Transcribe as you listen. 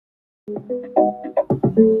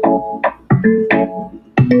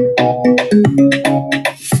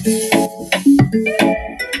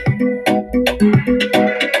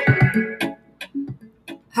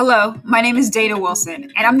Hello, my name is Dana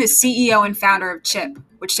Wilson, and I'm the CEO and founder of CHIP,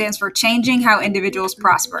 which stands for Changing How Individuals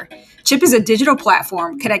Prosper. CHIP is a digital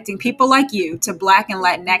platform connecting people like you to Black and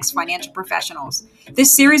Latinx financial professionals.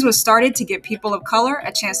 This series was started to give people of color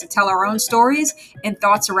a chance to tell our own stories and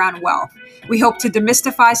thoughts around wealth. We hope to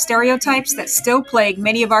demystify stereotypes that still plague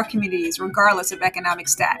many of our communities, regardless of economic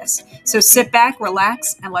status. So sit back,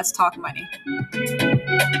 relax, and let's talk money.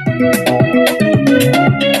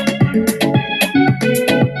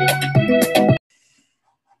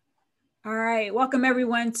 All right, welcome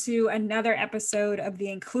everyone to another episode of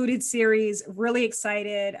the Included series. Really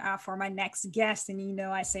excited for my next guest. And you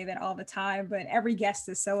know, I say that all the time, but every guest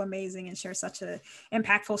is so amazing and shares such an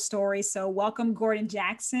impactful story. So welcome Gordon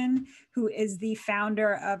Jackson, who is the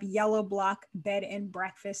founder of Yellow Block Bed and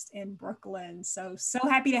Breakfast in Brooklyn. So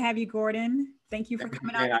happy to have you, Gordon. Thank you for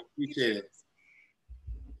coming on. I appreciate it.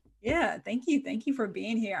 Yeah, thank you. Thank you for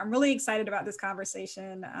being here. I'm really excited about this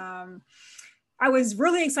conversation. I was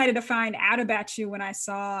really excited to find out about you when I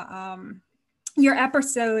saw your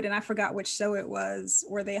episode, and I forgot which show it was,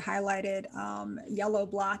 where they highlighted Yellow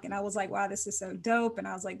Block. And I was like, wow, this is so dope. And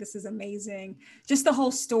I was like, this is amazing. Just the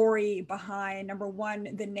whole story behind, number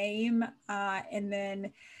one, the name, and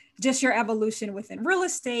then just your evolution within real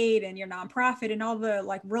estate and your nonprofit and all the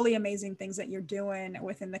like really amazing things that you're doing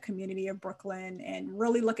within the community of Brooklyn, and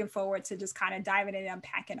really looking forward to just kind of diving in and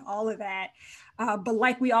unpacking all of that. But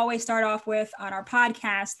like we always start off with on our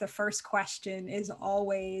podcast, the first question is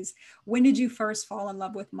always, when did you first fall in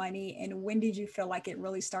love with money? And when did you feel like it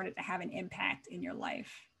really started to have an impact in your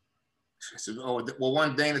life? Well,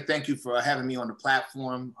 one, Dana, thank you for having me on the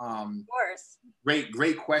platform. Of course.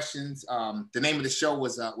 Great questions. The name of the show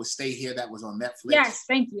was Stay Here. That was on Netflix. Yes,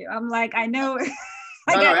 thank you. I'm like, I know. No,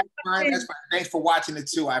 that's fine. That's fine. Thanks for watching it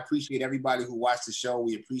too. I appreciate everybody who watched the show.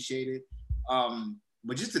 We appreciate it.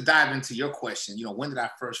 But just to dive into your question, you know, when did I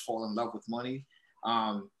first fall in love with money?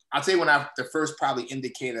 I'll tell you the first probably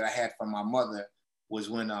indicator I had from my mother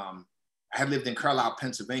was when I had lived in Carlisle,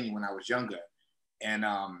 Pennsylvania when I was younger. And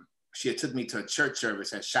she had took me to a church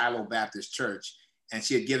service at Shiloh Baptist Church. And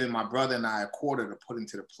she had given my brother and I a quarter to put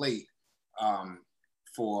into the plate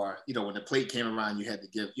for, you know, when the plate came around, you had to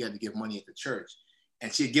give money at the church.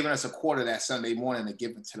 And she had given us a quarter that Sunday morning to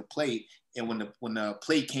give it to the plate. And when the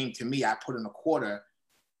plate came to me, I put in a quarter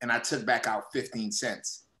and I took back out 15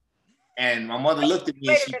 cents. And my mother looked at me.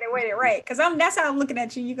 Wait a minute, right? Because that's how I'm looking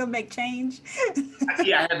at you. You gonna make change?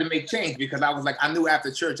 Yeah, I had to make change because I was like, I knew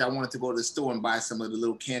after church I wanted to go to the store and buy some of the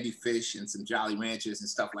little candy fish and some Jolly Ranchers and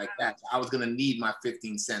stuff like that. So I was gonna need my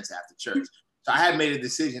 15 cents after church. So I had made a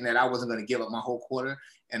decision that I wasn't gonna give up my whole quarter,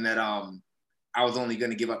 and that I was only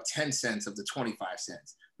gonna give up 10 cents of the 25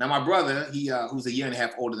 cents. Now my brother, he who's a year and a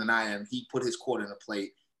half older than I am, he put his quarter in a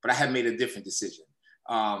plate, but I had made a different decision.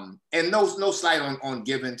 And no slight on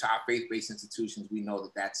giving to our faith-based institutions. We know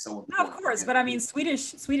that that's so important. No, of course, but I mean,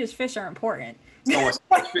 Swedish fish are important. So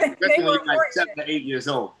especially when you're like 7 or 8 years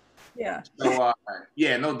old. Yeah. So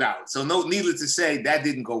yeah, no doubt. So needless to say, that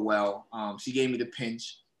didn't go well. She gave me the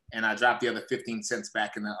pinch, and I dropped the other 15 cents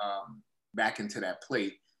back into that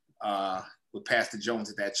plate with Pastor Jones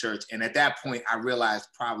at that church. And at that point, I realized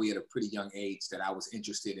probably at a pretty young age that I was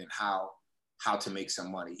interested in how to make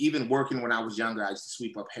some money. Even working when I was younger, I used to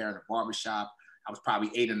sweep up hair in a barbershop. I was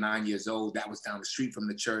probably 8 or 9 years old. That was down the street from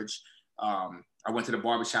the church. I went to the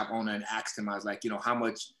barbershop owner and asked him, I was like, you know, how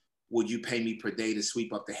much would you pay me per day to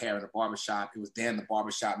sweep up the hair in a barbershop? It was Dan, the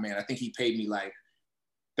barbershop man. I think he paid me like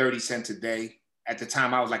 30 cents a day. At the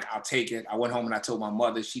time, I was like, I'll take it. I went home and I told my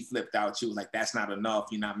mother. She flipped out. She was like, that's not enough.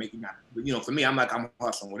 You're not making that. You know, for me, I'm like, I'm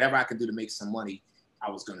hustling. Whatever I could do to make some money,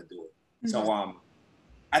 I was going to do it. Mm-hmm. So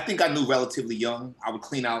I think I knew relatively young. I would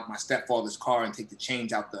clean out my stepfather's car and take the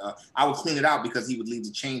change out I would clean it out because he would leave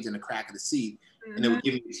the change in the crack of the seat. Mm-hmm. And it would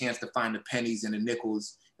give me a chance to find the pennies and the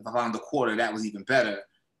nickels. If I found the quarter, that was even better.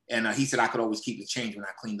 And he said I could always keep the change when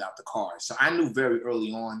I cleaned out the car. So I knew very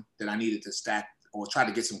early on that I needed to stack or try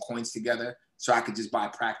to get some coins together so I could just buy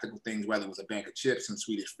practical things, whether it was a bag of chips, some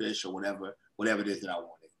Swedish fish, or whatever it is that I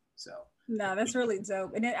wanted. So. No, that's really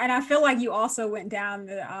dope. And I feel like you also went down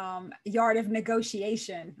the yard of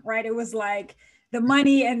negotiation, right? It was like the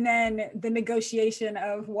money and then the negotiation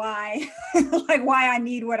of why, like why I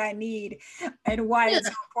need what I need and why it's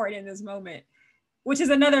so important in this moment, which is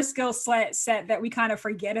another skill set that we kind of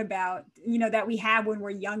forget about, you know, that we have when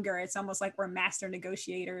we're younger. It's almost like we're master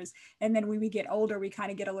negotiators. And then when we get older, we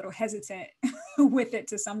kind of get a little hesitant with it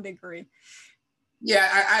to some degree.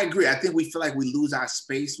 Yeah, I agree. I think we feel like we lose our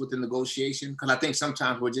space with the negotiation because I think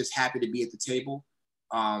sometimes we're just happy to be at the table.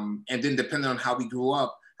 And then depending on how we grew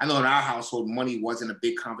up, I know in our household, money wasn't a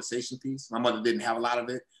big conversation piece. My mother didn't have a lot of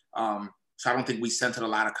it. So I don't think we centered a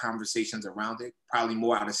lot of conversations around it, probably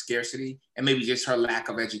more out of scarcity and maybe just her lack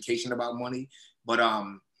of education about money. But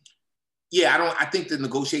yeah, I think the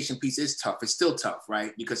negotiation piece is tough. It's still tough,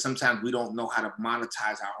 right? Because sometimes we don't know how to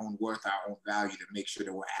monetize our own worth, our own value to make sure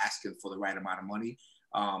that we're asking for the right amount of money.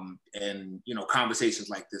 And, you know, conversations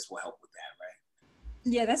like this will help with that, right?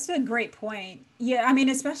 Yeah, that's a great point. Yeah, I mean,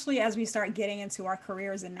 especially as we start getting into our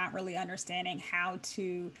careers and not really understanding how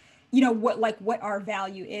to, what our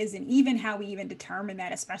value is, and even how we even determine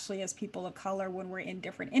that, especially as people of color when we're in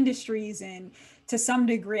different industries. And to some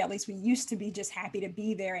degree, at least we used to be just happy to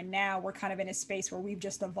be there. And now we're kind of in a space where we've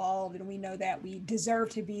just evolved and we know that we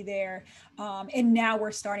deserve to be there. And now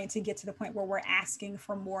we're starting to get to the point where we're asking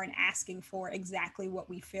for more and asking for exactly what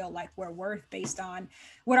we feel like we're worth based on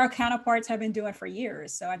what our counterparts have been doing for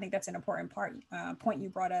years. So I think that's an important point you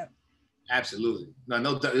brought up. Absolutely.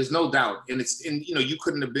 No, there's no doubt. And you know, you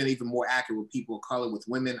couldn't have been even more accurate with people of color, with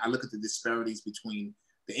women. I look at the disparities between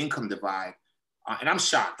the income divide, and I'm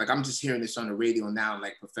shocked. Like I'm just hearing this on the radio now,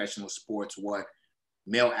 like professional sports, what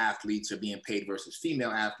male athletes are being paid versus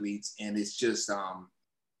female athletes. And it's just,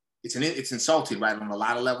 it's insulting, right, on a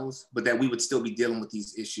lot of levels, but that we would still be dealing with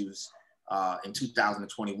these issues in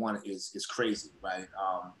 2021 is crazy, right?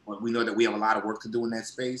 But we know that we have a lot of work to do in that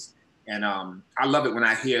space. And I love it when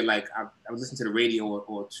I hear, like, I was listening to the radio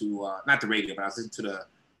or to, not the radio, but I was listening to I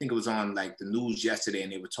think it was on like the news yesterday,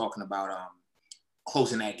 and they were talking about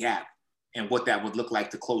closing that gap and what that would look like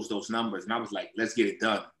to close those numbers. And I was like, let's get it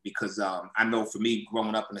done. Because I know for me,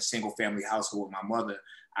 growing up in a single family household with my mother,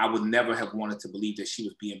 I would never have wanted to believe that she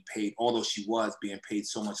was being paid, although she was being paid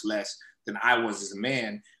so much less than I was as a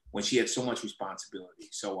man when she had so much responsibility.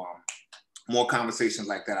 So more conversations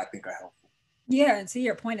like that, I think, are helpful. Yeah, and to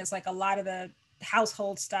your point, it's like a lot of the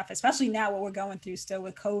household stuff, especially now what we're going through still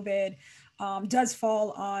with COVID, does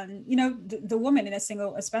fall on the woman in a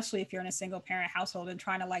single, especially if you're in a single parent household and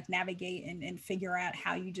trying to like navigate and figure out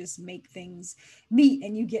how you just make things meet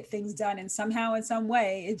and you get things done, and somehow in some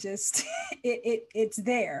way it just it's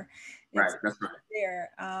there. Right, It's that's right.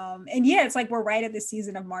 there. And yeah, it's like we're right at the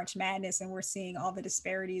season of March Madness and we're seeing all the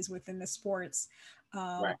disparities within the sports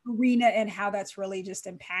Right. arena and how that's really just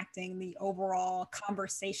impacting the overall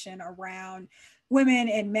conversation around women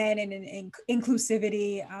and men and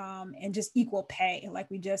inclusivity, and just equal pay. Like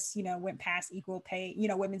we just, went past equal pay,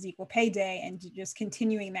 women's equal pay day, and just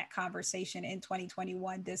continuing that conversation in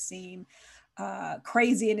 2021 does seem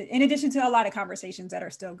crazy. And in addition to a lot of conversations that are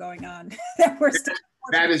still going on that we're still.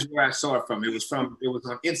 That is where I saw it from. It was on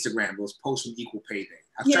Instagram. It was post from Equal Pay Day.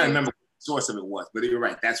 I was trying to remember what the source of it was, but you're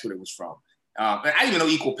right. That's what it was from. And I didn't even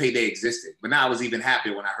know Equal Pay Day existed, but now I was even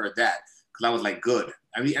happier when I heard that, because I was like, good.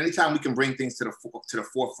 I mean, anytime we can bring things to the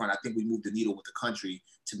forefront, I think we move the needle with the country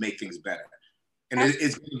to make things better. And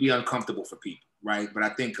it's going to be uncomfortable for people, right? But I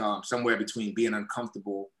think somewhere between being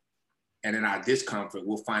uncomfortable and in our discomfort,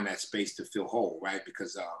 we'll find that space to feel whole, right?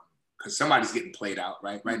 Because somebody's getting played out,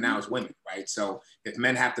 right? Right now it's women, right? So if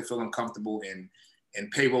men have to feel uncomfortable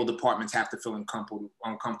and payroll departments have to feel uncomfortable,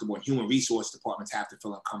 and human resource departments have to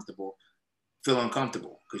feel uncomfortable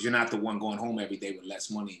because you're not the one going home every day with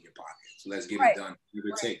less money in your pocket. So let's get it done, whatever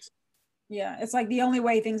it takes. Yeah, it's like the only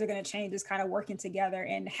way things are going to change is kind of working together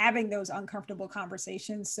and having those uncomfortable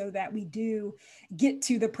conversations so that we do get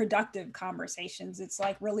to the productive conversations. It's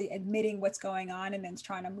like really admitting what's going on and then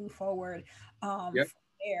trying to move forward from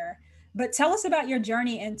there. But tell us about your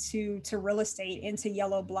journey into real estate, into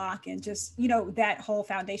Yellow Block, and just, that whole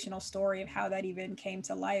foundational story of how that even came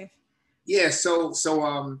to life. Yeah, so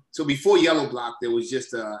before Yellow Block, there was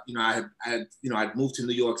just I'd moved to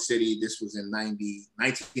New York City. This was in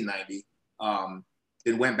 1990.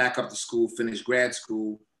 Then went back up to school, finished grad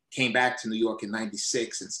school, came back to New York in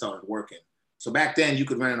 96 and started working. So back then you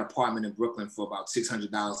could rent an apartment in Brooklyn for about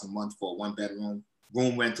 $600 a month for a 1-bedroom.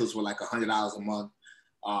 Room rentals were like $100 a month.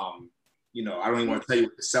 I don't even want to tell you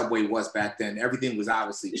what the subway was back then. Everything was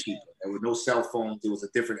obviously cheaper. There were no cell phones. It was a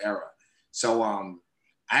different era. So I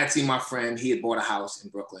had seen my friend, he had bought a house in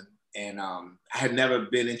Brooklyn, and I had never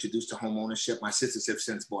been introduced to home ownership. My sisters have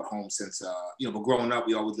since bought homes since, but growing up,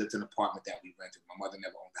 we always lived in an apartment that we rented. My mother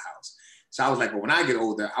never owned a house. So I was like, well, when I get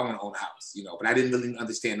older, I want to own a house, but I didn't really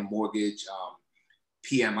understand the mortgage,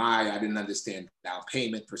 PMI. I didn't understand down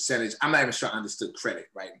payment percentage. I'm not even sure I understood credit,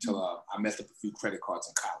 right? Until I messed up a few credit cards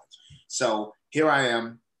in college. So here I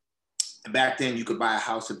am. And back then, you could buy a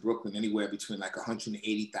house in Brooklyn anywhere between like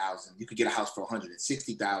 $180,000. You could get a house for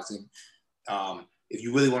 $160,000. If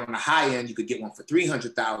you really want on the high end, you could get one for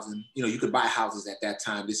 $300,000. You know, you could buy houses at that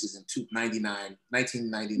time. This is in 1999. It's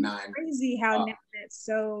crazy how now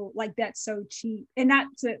that's so cheap. And not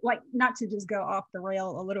to just go off the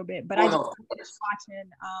rail a little bit, but I just was watching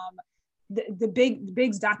the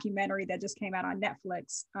Biggs documentary that just came out on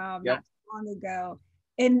Netflix not too long ago.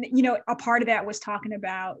 And, you know, a part of that was talking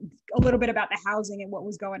about a little bit about the housing and what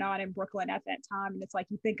was going on in Brooklyn at that time. And it's like,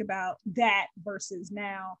 you think about that versus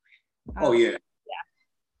now.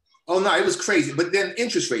 Oh, no, it was crazy. But then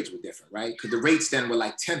interest rates were different, right? Because the rates then were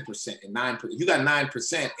like 10% and 9%. If you got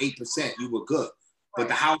 9%, 8%, you were good. But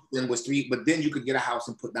the house then was 3%. But then you could get a house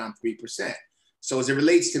and put down 3%. So as it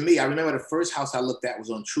relates to me, I remember the first house I looked at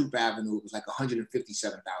was on Troop Avenue. It was like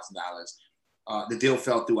 $157,000. The deal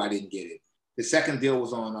fell through. I didn't get it. The second deal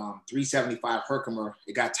was on 375 Herkimer.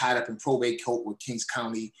 It got tied up in probate court with Kings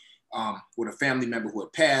County with a family member who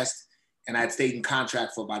had passed. And I had stayed in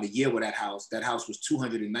contract for about a year with that house. That house was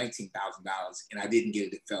 $219,000 and I didn't get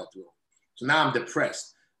it. It fell through. So now I'm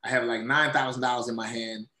depressed. I have like $9,000 in my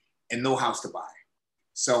hand and no house to buy.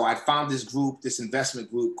 So I found this group, this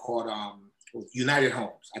investment group called United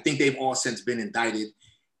Homes. I think they've all since been indicted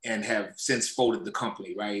and have since folded the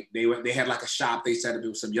company, right? They had like a shop. They set up, it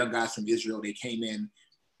was some young guys from Israel. They came in,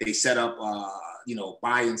 they set up,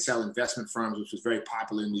 buy and sell investment firms, which was very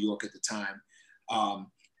popular in New York at the time.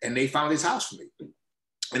 And they found this house for me.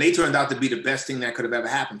 And they turned out to be the best thing that could have ever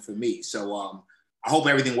happened for me. So I hope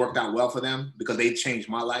everything worked out well for them because they changed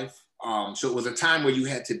my life. So it was a time where you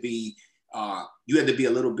had to be a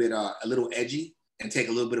little edgy and take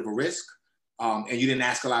a little bit of a risk. And you didn't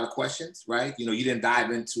ask a lot of questions, right? You know, you didn't dive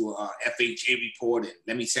into a FHA report and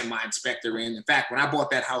let me send my inspector in. In fact, when I bought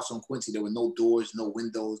that house on Quincy, there were no doors, no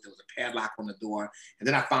windows. There was a padlock on the door. And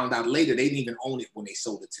then I found out later they didn't even own it when they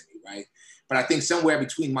sold it to me, right? But I think somewhere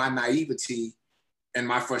between my naivety and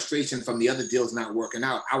my frustration from the other deals not working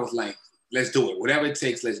out, I was like, let's do it. Whatever it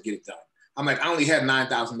takes, let's get it done. I'm like, I only have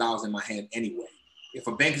 $9,000 in my hand anyway. If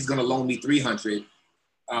a bank is going to loan me $300,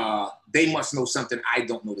 they must know something I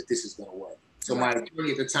don't know that this is going to work. So my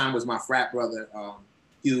attorney at the time was my frat brother,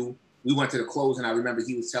 Hugh. We went to the closing. I remember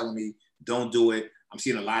he was telling me, don't do it. I'm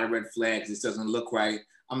seeing a lot of red flags. This doesn't look right.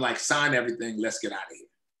 I'm like, sign everything. Let's get out of here,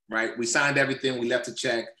 right? We signed everything. We left a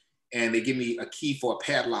check and they give me a key for a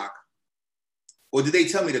padlock. Or did they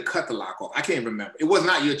tell me to cut the lock off? I can't remember. It was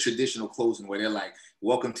not your traditional closing where they're like,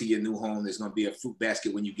 welcome to your new home. There's going to be a fruit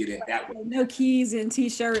basket when you get in that way. No keys and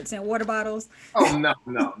T-shirts and water bottles. Oh, no.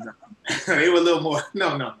 They were a little more,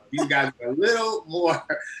 no. These guys were a little more,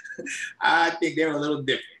 I think they were a little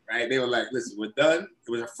different, right? They were like, listen, we're done.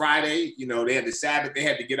 It was a Friday. You know, they had the Sabbath. They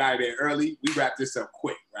had to get out of there early. We wrapped this up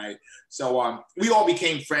quick, right? So we all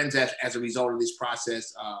became friends as a result of this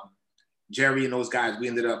process. Jerry and those guys, we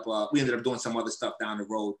ended up doing some other stuff down the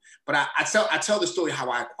road. But I tell the story how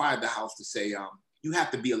I acquired the house to say, you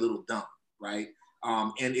have to be a little dumb, right?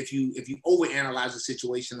 And if you overanalyze the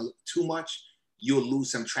situation too much, you'll lose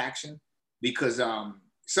some traction because some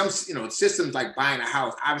systems like buying a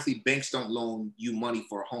house, obviously banks don't loan you money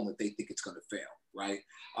for a home if they think it's going to fail, right?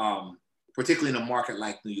 Particularly in a market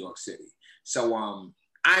like New York City. So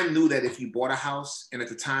I knew that if you bought a house, and at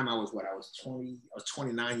the time I was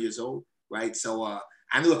 29 years old. Right. So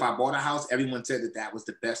I knew if I bought a house, everyone said that was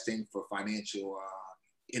the best thing for financial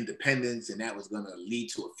independence. And that was going to lead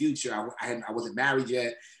to a future. I wasn't married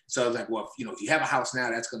yet. So I was like, well, if you have a house now,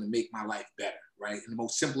 that's going to make my life better. Right. In the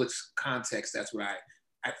most simplest context, that's what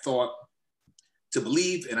I thought to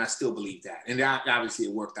believe. And I still believe that. And obviously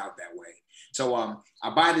it worked out that way. So I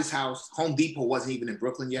buy this house. Home Depot wasn't even in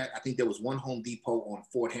Brooklyn yet. I think there was one Home Depot on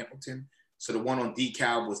Fort Hamilton. So the one on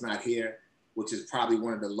DeKalb was not here, which is probably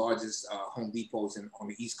one of the largest Home Depots on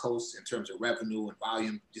the East Coast in terms of revenue and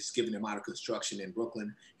volume, just given the amount of construction in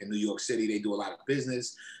Brooklyn and New York City. They do a lot of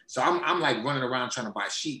business. So I'm like running around trying to buy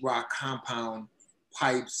sheetrock, compound,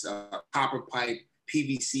 pipes, copper pipe,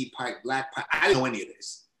 PVC pipe, black pipe. I didn't know any of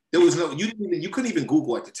this. There was you couldn't even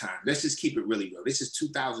Google at the time. Let's just keep it really real. This is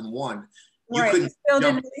 2001. Right. We still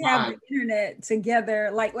didn't really have the internet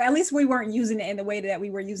together. Like, well, at least we weren't using it in the way that we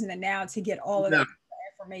were using it now to get all of that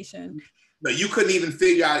information. No, you couldn't even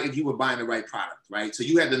figure out if you were buying the right product, right? So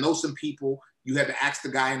you had to know some people. You had to ask the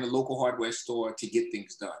guy in the local hardware store to get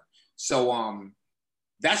things done. So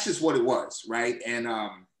that's just what it was, right? And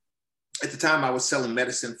at the time, I was selling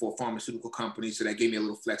medicine for a pharmaceutical company, so that gave me a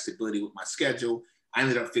little flexibility with my schedule. I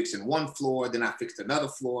ended up fixing one floor, then I fixed another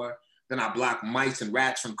floor, then I blocked mice and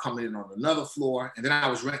rats from coming in on another floor, and then I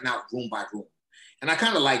was renting out room by room. And I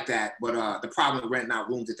kind of liked that, but the problem with renting out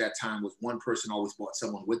rooms at that time was one person always brought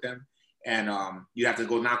someone with them. And you have to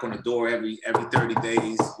go knock on the door every 30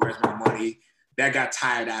 days. Where's my money? That got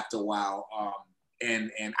tired after a while.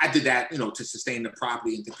 and I did that, to sustain the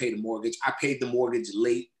property and to pay the mortgage. I paid the mortgage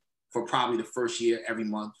late for probably the first year every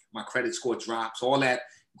month. My credit score dropped. So all that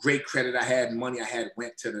great credit I had and money I had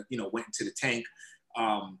went into the tank.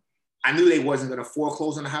 I knew they wasn't going to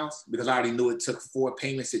foreclose on the house because I already knew it took 4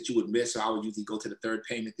 payments that you would miss. So I would usually go to the 3rd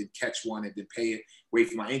payment, then catch one and then pay it, wait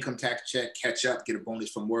for my income tax check, catch up, get a bonus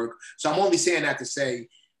from work. So I'm only saying that to say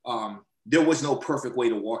there was no perfect way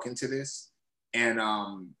to walk into this. And,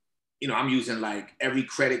 I'm using like every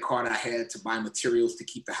credit card I had to buy materials to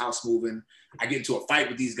keep the house moving. I get into a fight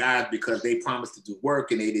with these guys because they promised to do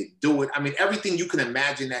work and they didn't do it. I mean, everything you can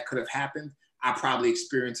imagine that could have happened, I probably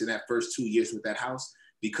experienced in that first 2 years with that house.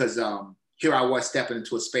 Because here I was stepping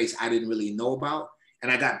into a space I didn't really know about,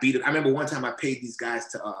 and I got beat up. I remember one time I paid these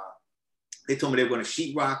guys they told me they were going to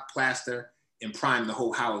sheetrock, plaster, and prime the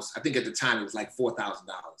whole house. I think at the time it was like $4,000.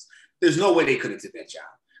 There's no way they could have did that job.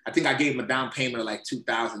 I think I gave them a down payment of like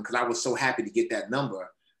 $2,000 because I was so happy to get that number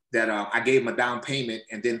that I gave them a down payment,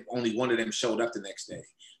 and then only one of them showed up the next day.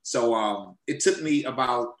 So it took me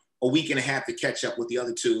about a week and a half to catch up with the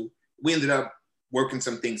other 2. We ended up working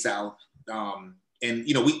some things out. And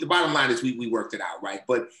the bottom line is we worked it out, right?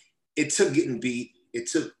 But it took getting beat. It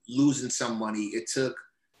took losing some money. It took,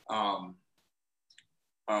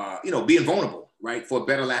 being vulnerable, right? For a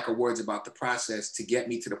better lack of words about the process to get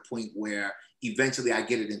me to the point where eventually I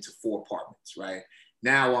get it into 4 apartments, right?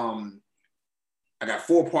 Now, I got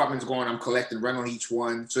 4 apartments going. I'm collecting rent on each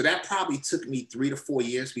one. So that probably took me 3 to 4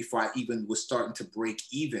 years before I even was starting to break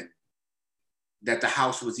even, that the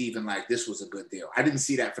house was even like, this was a good deal. I didn't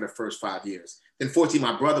see that for the first 5 years. Then fortunately,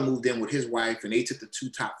 my brother moved in with his wife and they took the 2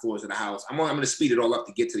 top floors of the house. I'm going to speed it all up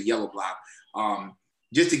to get to the yellow block,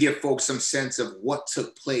 just to give folks some sense of what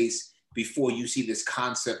took place before you see this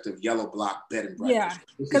concept of yellow block bed and breakfast.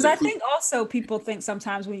 Yeah, because I think also people think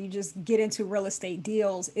sometimes when you just get into real estate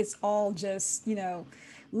deals, it's all just,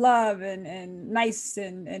 love and nice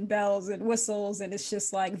and bells and whistles, and it's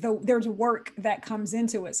just like there's work that comes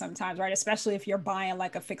into it sometimes, right? Especially if you're buying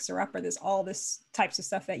like a fixer upper, there's all this types of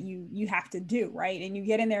stuff that you have to do, right? And you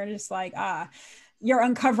get in there and just like you're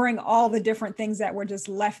uncovering all the different things that were just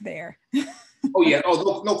left there. Oh yeah,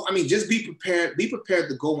 no, I mean, just be prepared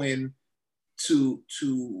to go in to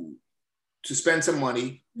spend some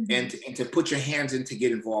money, mm-hmm. and to put your hands in to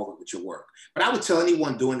get involved with your work. But I would tell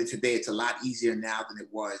anyone doing it today, it's a lot easier now than it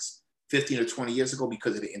was 15 or 20 years ago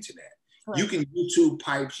because of the internet. Right. You can YouTube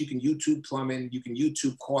pipes, you can YouTube plumbing, you can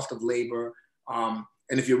YouTube cost of labor. And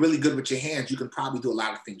if you're really good with your hands, you can probably do a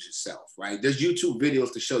lot of things yourself, right? There's YouTube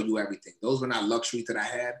videos to show you everything. Those were not luxuries that I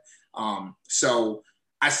had. So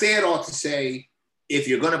I say it all to say, if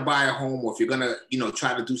you're going to buy a home or if you're going to,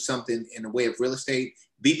 try to do something in the way of real estate,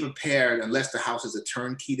 be prepared, unless the house is a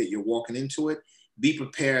turnkey that you're walking into it, be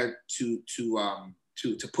prepared to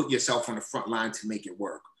put yourself on the front line to make it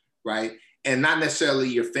work, right? And not necessarily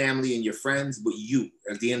your family and your friends, but you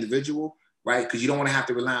as the individual, right? Because you don't want to have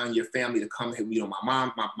to rely on your family to come here.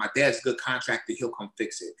 My dad's a good contractor, he'll come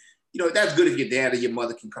fix it. That's good if your dad or your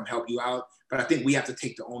mother can come help you out. But I think we have to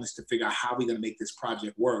take the onus to figure out how we're going to make this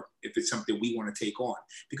project work if it's something we want to take on.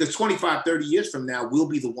 Because 25, 30 years from now, we'll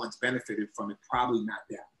be the ones benefited from it, probably not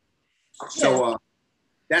them. So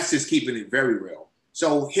that's just keeping it very real.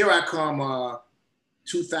 So here I come,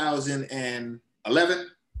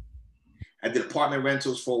 2011. I did apartment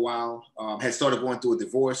rentals for a while, had started going through a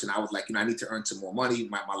divorce, and I was like, I need to earn some more money.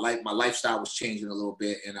 My lifestyle was changing a little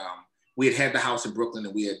bit, and we had the house in Brooklyn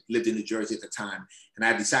and we had lived in New Jersey at the time. And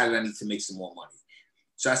I decided I need to make some more money.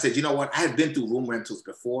 So I said, you know what? I had been through room rentals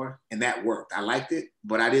before and that worked. I liked it,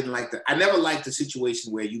 but I never liked the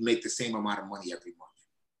situation where you make the same amount of money every month.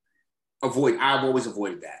 I've always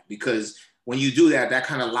avoided that because when you do that, that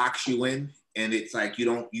kind of locks you in. And it's like,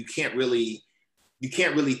 you can't really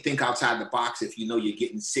think outside the box if you're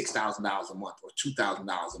getting $6,000 a month or $2,000 a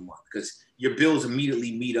month, because your bills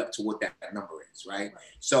immediately meet up to what that number is, right?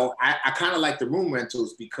 So I kind of like the room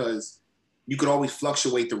rentals because you could always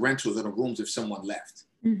fluctuate the rentals of the rooms if someone left,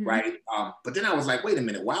 mm-hmm. right? But then I was like, wait a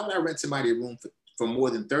minute, why would I rent somebody a room for more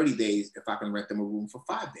than 30 days if I can rent them a room for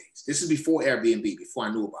 5 days? This is before Airbnb, before I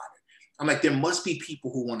knew about it. I'm like, there must be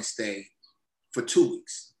people who want to stay for 2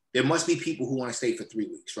 weeks. There must be people who want to stay for 3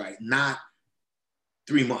 weeks, right? Not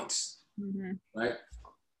 3 months, mm-hmm. right?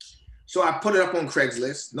 So I put it up on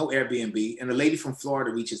Craigslist, no Airbnb, and a lady from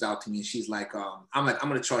Florida reaches out to me and she's like, I'm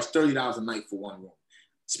going to charge $30 a night for one room.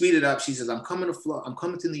 Speed it up. She says, I'm coming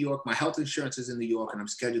to New York. My health insurance is in New York and I'm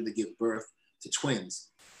scheduled to give birth to twins.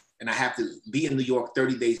 And I have to be in New York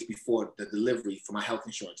 30 days before the delivery for my health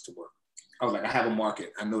insurance to work. I was like, I have a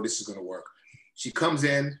market. I know this is going to work. She comes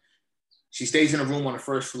in. She stays in a room on the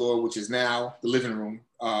first floor, which is now the living room.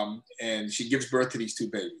 and she gives birth to these two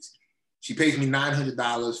babies. She pays me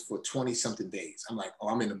 $900 for 20 something days. I'm like, oh,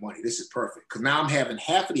 I'm in the money. This is perfect. Because now I'm having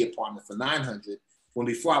half of the apartment for $900 when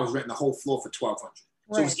before I was renting the whole floor for $1,200. Right.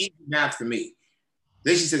 So it's easy math for me.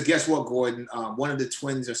 Then she says, guess what, Gordon? One of the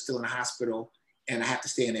twins are still in the hospital and I have to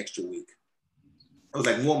stay an extra week. I was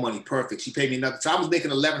like, more money, perfect. She paid me another. So I was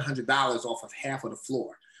making $1,100 off of half of the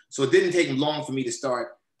floor. So it didn't take long for me to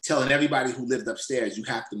start telling everybody who lived upstairs, you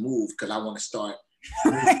have to move because I want to start.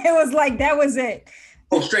 It was like, that was it.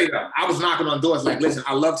 Oh, straight up. I was knocking on doors like, listen,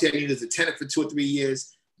 I love taking you as a tenant for 2 or 3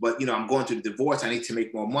 years, but I'm going through the divorce. I need to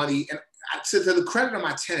make more money. And to the credit of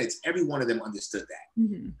my tenants, every one of them understood that.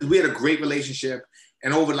 Mm-hmm. We had a great relationship.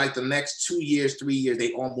 And over like the next 2 years, 3 years,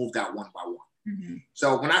 they all moved out one by one. Mm-hmm.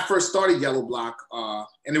 So when I first started Yellow Block,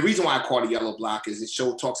 and the reason why I called it Yellow Block is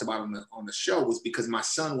it talks about on the show was because my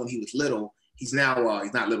son, when he was little, he's now,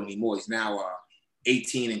 he's not little anymore. He's now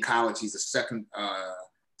 18 in college. He's a second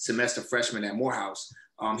semester freshman at Morehouse.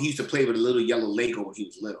 He used to play with a little yellow Lego when he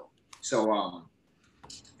was little. So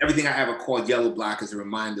everything I ever called Yellow Block is a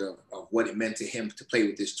reminder of what it meant to him to play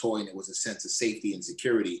with this toy, and it was a sense of safety and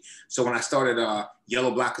security. So when I started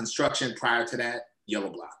Yellow Block Construction, prior to that,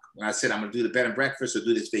 Yellow Block. When I said I'm gonna do the bed and breakfast or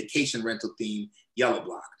do this vacation rental theme, Yellow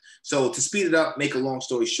Block. So to speed it up, make a long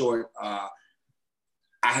story short, I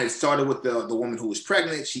had started with the woman who was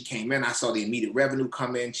pregnant. She came in, I saw the immediate revenue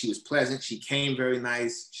come in. She was pleasant, she came very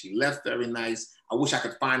nice, she left very nice. I wish I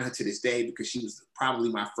could find her to this day because she was probably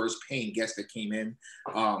my first paying guest that came in.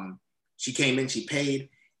 She came in, she paid,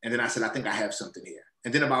 and then I said, I think I have something here.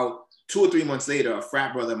 And then about 2 or 3 months later, a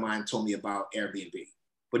frat brother of mine told me about Airbnb.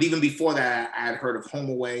 But even before that, I had heard of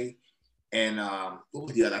HomeAway and what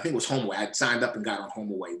was the other? I think it was HomeAway. I signed up and got on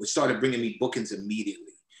HomeAway, which started bringing me bookings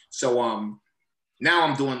immediately. So now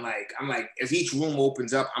I'm doing I'm like, as each room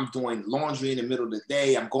opens up, I'm doing laundry in the middle of the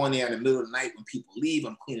day. I'm going there in the middle of the night when people leave.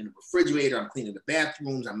 I'm cleaning the refrigerator. I'm cleaning the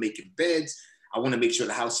bathrooms. I'm making beds. I want to make sure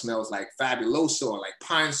the house smells like Fabuloso or like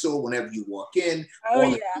Pine Sol whenever you walk in. Oh,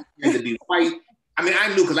 yeah. To be white. I mean, I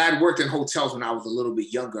knew because I had worked in hotels when I was a little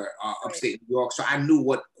bit younger, upstate New York. So I knew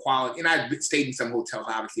what quality, and I stayed in some hotels,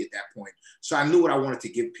 obviously, at that point. So I knew what I wanted to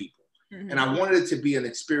give people. Mm-hmm. And I wanted it to be an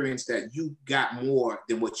experience that you got more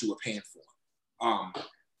than what you were paying for.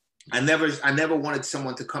 I never wanted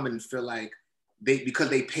someone to come in and feel like because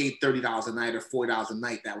they paid $30 a night or $40 a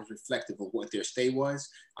night, that was reflective of what their stay was.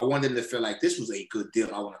 I wanted them to feel like this was a good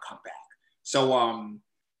deal. I want to come back. So,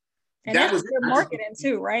 and that was good marketing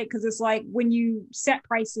too, right? Because it's like when you set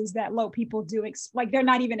prices that low, people do like they're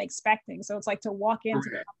not even expecting. So it's like to walk into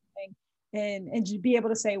something and just be able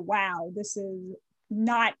to say, "Wow, this is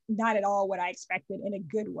not at all what I expected," in a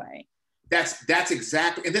good way. That's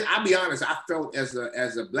exactly. And then I'll be honest, I felt as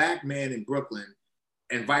a Black man in Brooklyn,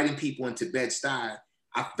 inviting people into Bed-Stuy,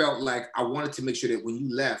 I felt like I wanted to make sure that when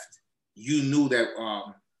you left, you knew that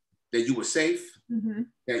that you were safe, mm-hmm.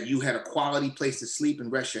 that you had a quality place to sleep and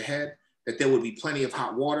rest your head, that there would be plenty of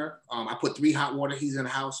hot water. I put 3 hot water heaters in the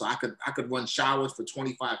house, so I could run showers for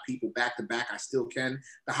 25 people back to back. I still can.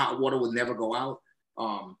 The hot water would never go out.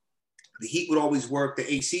 The heat would always work. The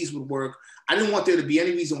ACs would work. I didn't want there to be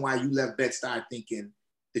any reason why you left Bed-Stuy thinking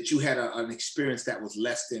that you had an experience that was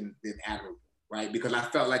less than admirable, right? Because I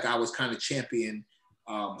felt like I was kind of champion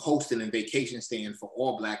hosting and vacation staying for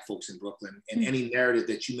all Black folks in Brooklyn, and any narrative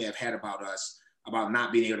that you may have had about us, about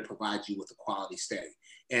not being able to provide you with a quality stay.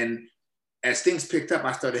 And as things picked up,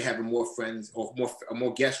 I started having more friends, or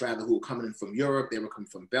more guests rather, who were coming in from Europe. They would come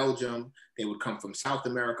from Belgium. They would come from South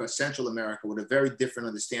America, Central America, with a very different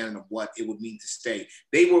understanding of what it would mean to stay.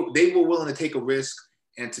 They were willing to take a risk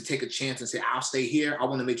and to take a chance and say, I'll stay here. I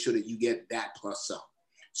want to make sure that you get that plus some.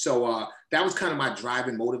 So that was kind of my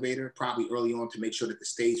driving motivator, probably early on, to make sure that the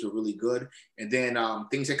stays were really good. And then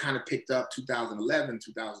things had kind of picked up 2011,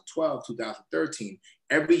 2012, 2013.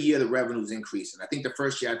 Every year the revenues increased. And I think the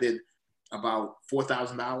first year I did about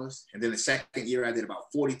 $4,000. And then the second year I did about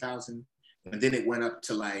 $40,000. And then it went up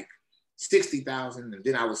to like $60,000. And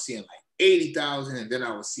then I was seeing like $80,000. And then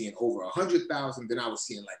I was seeing over $100,000. Then I was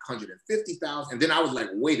seeing like $150,000. And then I was like,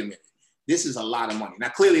 wait a minute. This is a lot of money. Now,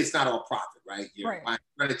 clearly it's not all profit, right? You're buying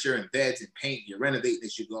furniture and beds and paint, you're renovating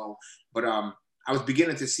as you go. But I was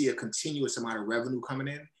beginning to see a continuous amount of revenue coming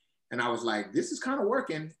in. And I was like, this is kind of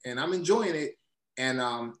working and I'm enjoying it. And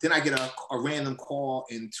then I get a random call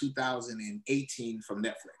in 2018 from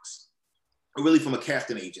Netflix, or really from a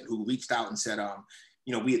casting agent who reached out and said,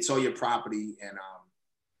 we had saw your property and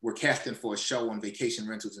we're casting for a show on vacation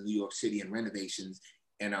rentals in New York City and renovations,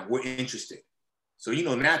 and we're interested. So,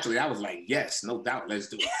 naturally, I was like, yes, no doubt, let's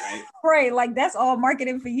do it, right? Right, like that's all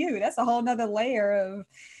marketing for you. That's a whole nother layer of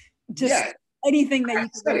just anything that you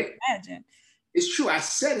could really imagine. It's true. I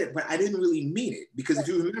said it, but I didn't really mean it, because if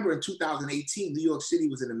you remember in 2018, New York City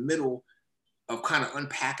was in the middle of kind of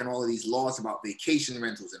unpacking all of these laws about vacation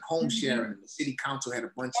rentals and home sharing. And the city council had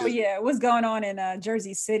a bunch of. Oh yeah, it was going on in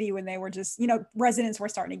Jersey City when they were just, residents were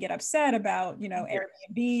starting to get upset about,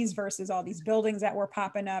 Airbnbs versus all these buildings that were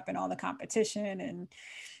popping up and all the competition. And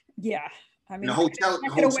yeah, I mean, the hotel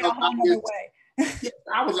went a whole other way. Yeah,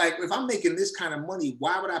 I was like, if I'm making this kind of money,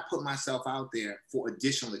 why would I put myself out there for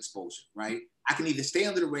additional exposure, right? I can either stay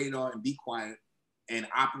under the radar and be quiet and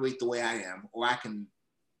operate the way I am, or I can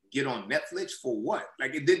get on Netflix for what?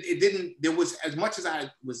 Like there was, as much as I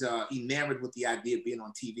was enamored with the idea of being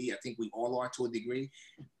on TV, I think we all are to a degree.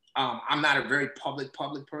 I'm not a very public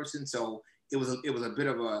person, so it was a bit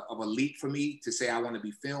of a leap for me to say I want to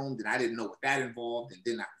be filmed, and I didn't know what that involved. And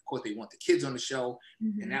then of course they want the kids on the show,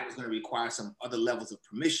 and that was going to require some other levels of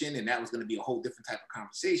permission, and that was going to be a whole different type of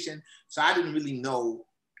conversation. So I didn't really know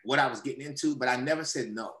what I was getting into, but I never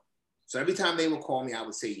said no. So every time they would call me, I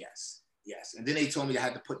would say yes. And then they told me I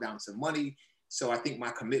had to put down some money. So I think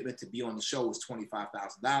my commitment to be on the show was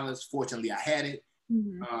 $25,000. Fortunately, I had it.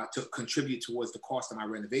 To contribute towards the cost of my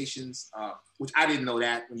renovations, which I didn't know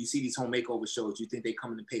that. When you see these home makeover shows, you think they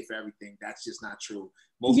come in and pay for everything. That's just not true.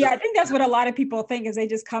 I think that's what a lot of people think, is they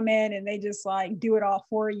just come in and they just like do it all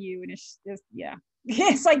for you. And it's just,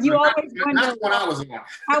 it's like you always wonder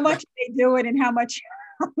how much they do it and how much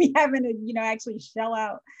are we having to, actually shell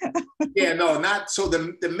out. Not so.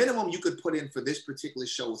 The minimum you could put in for this particular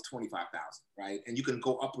show is $25,000, right? And you can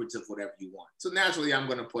go upwards of whatever you want. So naturally, I'm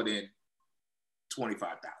going to put in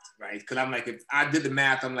 $25,000, right? Because I'm like, if I did the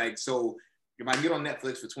math, I'm like, so if I get on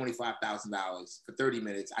Netflix for $25,000 for 30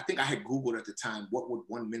 minutes, I think I had Googled at the time, what would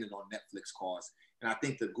 1 minute on Netflix cost? And I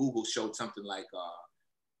think the Google showed something like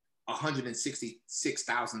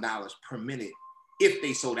 $166,000 per minute if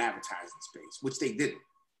they sold advertising space, which they didn't.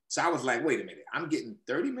 So I was like, wait a minute, I'm getting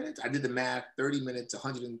 30 minutes? I did the math, 30 minutes,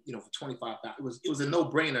 100, for $25,000. It was a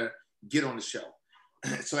no-brainer, get on the show.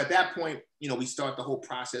 So at that point, we start the whole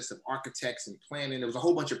process of architects and planning. There was a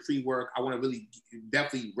whole bunch of pre-work. I want to really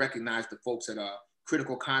definitely recognize the folks at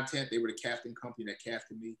Critical Content. They were the casting company that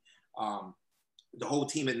casted me. The whole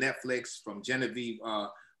team at Netflix, from Genevieve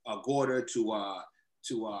Gorder to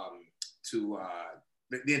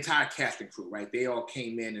the entire casting crew, right? They all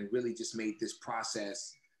came in and really just made this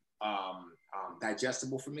process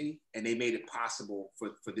digestible for me, and they made it possible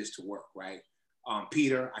for this to work, right?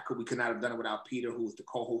 Peter, we could not have done it without Peter, who was the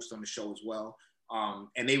co-host on the show as well.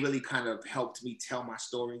 And they really kind of helped me tell my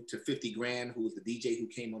story. To 50 Grand, who was the DJ who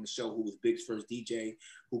came on the show, who was Big's first DJ,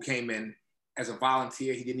 who came in as a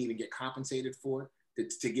volunteer. He didn't even get compensated for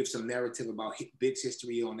it, to give some narrative about Big's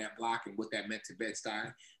history on that block and what that meant to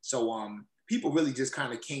Bed-Stuy. So people really just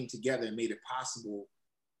kind of came together and made it possible,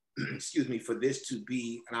 excuse me, for this to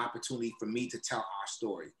be an opportunity for me to tell our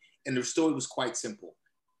story. And the story was quite simple.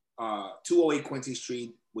 208 Quincy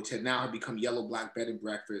Street, which had now become Yellow Black Bed and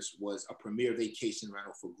Breakfast, was a premier vacation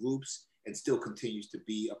rental for groups, and still continues to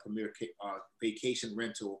be a premier vacation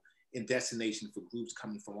rental and destination for groups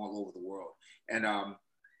coming from all over the world. And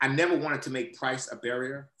I never wanted to make price a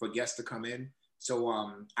barrier for guests to come in. So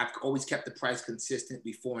I've always kept the price consistent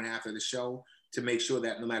before and after the show, to make sure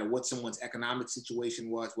that no matter what someone's economic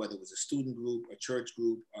situation was, whether it was a student group, a church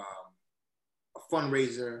group, a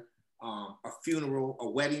fundraiser, a funeral, a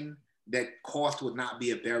wedding, that cost would not be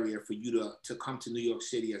a barrier for you to come to New York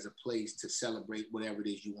City as a place to celebrate whatever it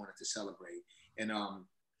is you wanted to celebrate. And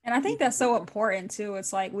I think that's so important too.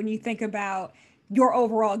 It's like when you think about your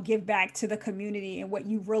overall give back to the community and what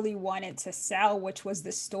you really wanted to sell, which was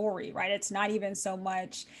the story, right? It's not even so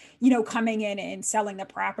much, coming in and selling the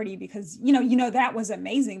property, because, that was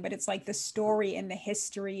amazing, but it's like the story and the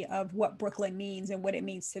history of what Brooklyn means and what it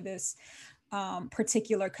means to this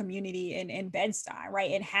particular community in Bed-Stuy,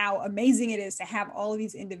 right? And how amazing it is to have all of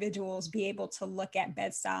these individuals be able to look at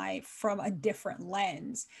Bed-Stuy from a different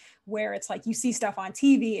lens, where it's like you see stuff on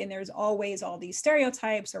TV and there's always all these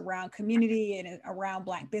stereotypes around community and around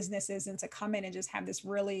Black businesses, and to come in and just have this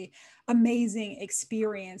really amazing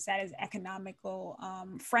experience that is economical,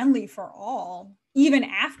 friendly for all, even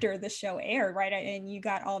after the show aired, right? And you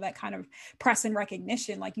got all that kind of press and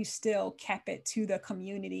recognition, like you still kept it to the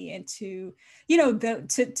community and to,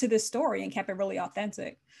 to the story, and kept it really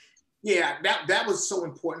authentic. Yeah, that was so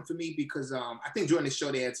important for me, because I think during the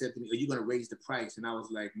show they had said to me, are you going to raise the price? And I was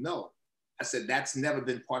like, no. I said, that's never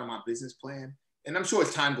been part of my business plan. And I'm sure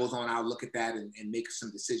as time goes on, I'll look at that and make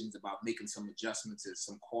some decisions about making some adjustments as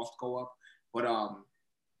some costs go up. But,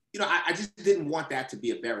 I just didn't want that to be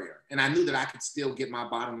a barrier. And I knew that I could still get my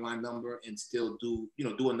bottom line number and still do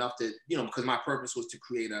enough to, because my purpose was to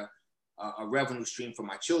create a a revenue stream for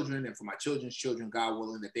my children and for my children's children, God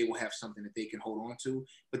willing, that they will have something that they can hold on to.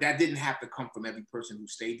 But that didn't have to come from every person who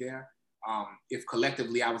stayed there. If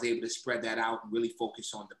collectively I was able to spread that out and really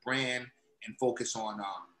focus on the brand and focus on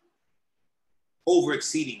over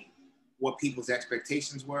exceeding what people's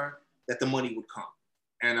expectations were, that the money would come.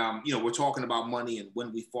 And, you know, we're talking about money and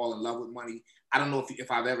when we fall in love with money. I don't know if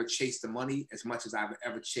I've ever chased the money as much as I've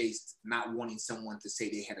ever chased not wanting someone to say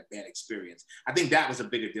they had a bad experience. I think that was a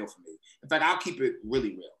bigger deal for me. In fact, I'll keep it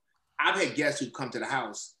really real. I've had guests who come to the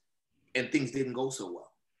house and things didn't go so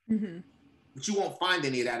well. Mm-hmm. But you won't find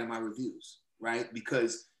any of that in my reviews, right?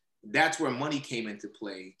 Because that's where money came into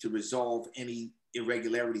play to resolve any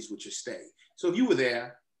irregularities with your stay. So if you were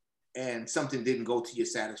there and something didn't go to your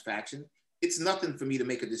satisfaction, it's nothing for me to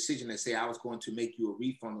make a decision and say I was going to make you a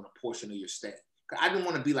refund on a portion of your stay. I didn't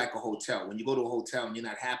want to be like a hotel. When you go to a hotel and you're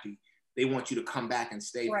not happy, they want you to come back and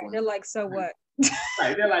stay. Right. They're like, so what?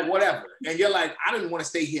 Right. They're like, whatever. And you're like, I didn't want to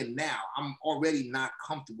stay here now. I'm already not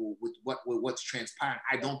comfortable with what's transpiring.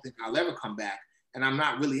 I don't think I'll ever come back. And I'm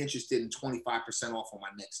not really interested in 25% off on my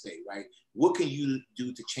next stay, right? What can you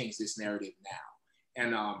do to change this narrative now?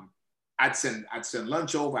 And I'd send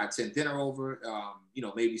lunch over, I'd send dinner over, you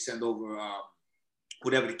know, maybe send over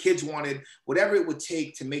whatever the kids wanted, whatever it would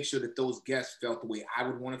take to make sure that those guests felt the way I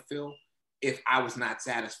would want to feel if I was not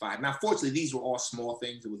satisfied. Now, fortunately, these were all small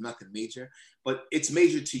things. It was nothing major, but it's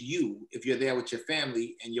major to you if you're there with your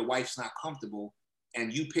family and your wife's not comfortable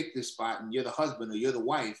and you pick this spot and you're the husband or you're the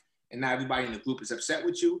wife and now everybody in the group is upset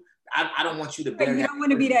with you. I don't want you to bear that. You don't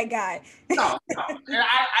want to be that guy. No.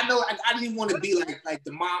 I know I didn't want to be like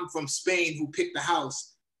the mom from Spain who picked the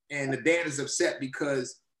house and the dad is upset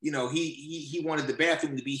because, you know, he wanted the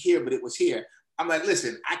bathroom to be here, but it was here. I'm like,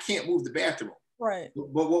 listen, I can't move the bathroom. Right.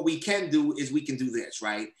 But what we can do is we can do this,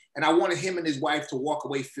 right? And I wanted him and his wife to walk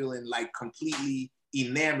away feeling like completely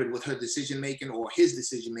enamored with her decision-making or his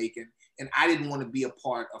decision-making. And I didn't want to be a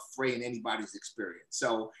part of fraying anybody's experience.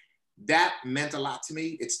 So that meant a lot to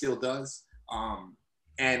me. It still does.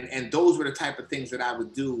 And those were the type of things that I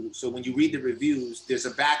would do. So when you read the reviews, there's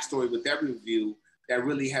a backstory with every review that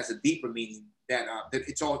really has a deeper meaning that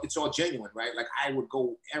it's all genuine, right? Like I would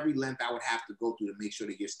go every length I would have to go through to make sure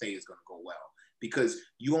that your stay is going to go well, because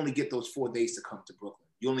you only get those 4 days to come to Brooklyn.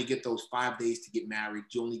 You only get those 5 days to get married.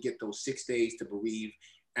 You only get those 6 days to bereave.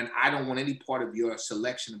 And I don't want any part of your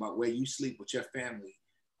selection about where you sleep with your family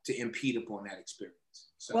to impede upon that experience.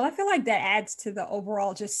 So. Well, I feel like that adds to the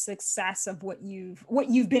overall just success of what you've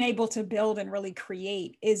been able to build and really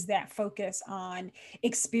create, is that focus on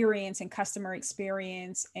experience and customer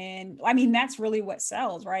experience. And I mean, that's really what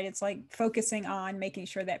sells, right? It's like focusing on making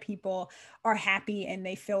sure that people are happy and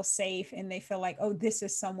they feel safe and they feel like, oh, this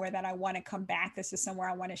is somewhere that I want to come back. This is somewhere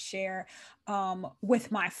I want to share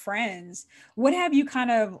with my friends. What have you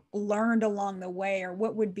kind of learned along the way, or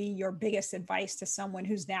what would be your biggest advice to someone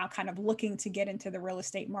who's now kind of looking to get into the real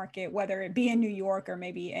estate market, whether it be in New York or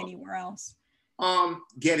maybe anywhere else?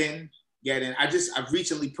 Get in. I've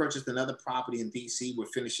recently purchased another property in DC. We're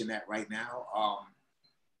finishing that right now.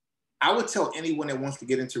 I would tell anyone that wants to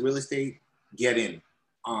get into real estate, get in.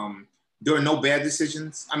 There are no bad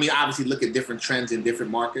decisions. I mean, obviously look at different trends in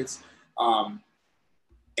different markets.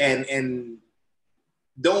 And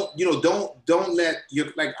don't let your,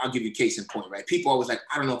 like, I'll give you a case in point, right? People always like,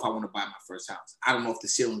 I don't know if I want to buy my first house. I don't know if the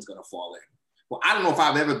ceiling's going to fall in. Well, I don't know if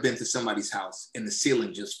I've ever been to somebody's house and the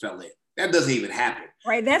ceiling just fell in. That doesn't even happen.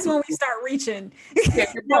 Right. That's when we start reaching.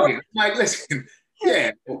 Yeah, like, listen,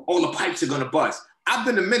 yeah, all the pipes are going to bust. I've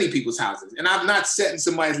been to many people's houses and I've not sat in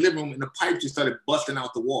somebody's living room and the pipes just started busting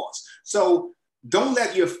out the walls. So don't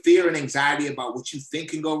let your fear and anxiety about what you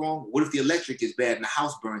think can go wrong. What if the electric is bad and the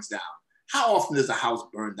house burns down? How often does a house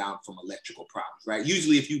burn down from electrical problems, right?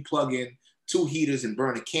 Usually if you plug in 2 heaters and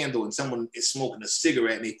burn a candle and someone is smoking a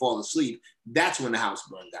cigarette and they fall asleep, that's when the house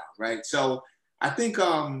burned down, right? So I think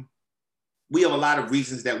we have a lot of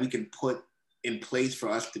reasons that we can put in place for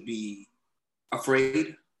us to be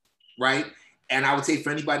afraid, right? And I would say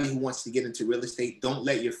for anybody who wants to get into real estate, don't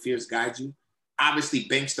let your fears guide you. Obviously,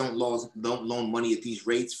 banks don't loan money at these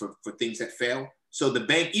rates for things that fail. So the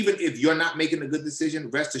bank, even if you're not making a good decision,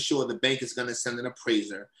 rest assured the bank is going to send an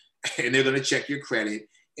appraiser and they're going to check your credit.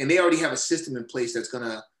 And they already have a system in place that's going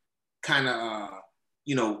to kind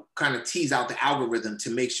of tease out the algorithm to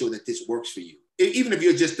make sure that this works for you. Even if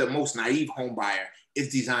you're just the most naive home buyer,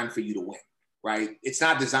 it's designed for you to win, right? It's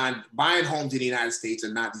not designed, buying homes in the United States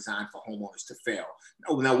are not designed for homeowners to fail.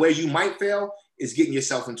 Now where you might fail is getting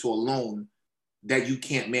yourself into a loan that you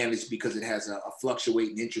can't manage because it has a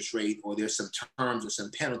fluctuating interest rate, or there's some terms or some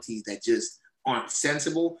penalties that just aren't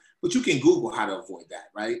sensible, but you can Google how to avoid that,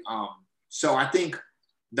 right? So I think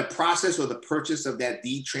the process or the purchase of that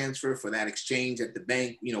deed transfer for that exchange at the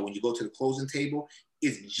bank, you know, when you go to the closing table,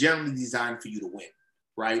 is generally designed for you to win,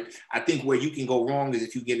 right? I think where you can go wrong is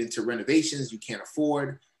if you get into renovations you can't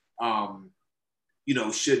afford. You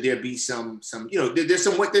know, should there be some, you know, there's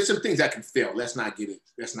some things that can fail. Let's not get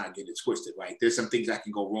it twisted, right? There's some things that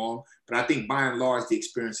can go wrong, but I think by and large the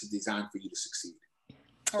experience is designed for you to succeed.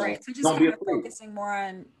 All right. So just kind of focusing more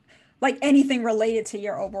on like anything related to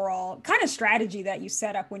your overall kind of strategy that you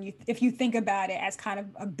set up if you think about it as kind of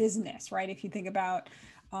a business, right? If you think about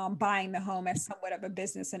buying the home as somewhat of a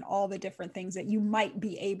business and all the different things that you might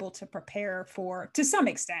be able to prepare for to some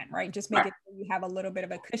extent, right? Just make it so you have a little bit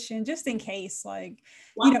of a cushion just in case, like,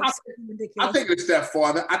 well, you know, I'll take it a step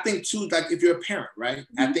farther. I think too, like if you're a parent, right?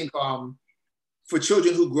 Mm-hmm. I think for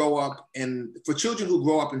children who grow up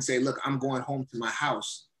and say, look, I'm going home to my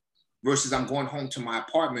house versus I'm going home to my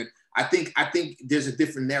apartment, I think there's a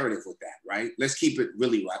different narrative with that, right? Let's keep it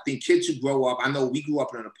really real. I think kids who grow up, I know we grew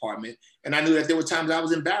up in an apartment, and I knew that there were times I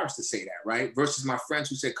was embarrassed to say that, right? Versus my friends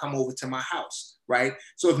who said, come over to my house, right?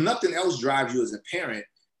 So if nothing else drives you as a parent,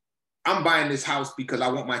 I'm buying this house because I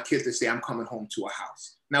want my kids to say I'm coming home to a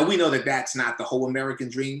house. Now, we know that that's not the whole American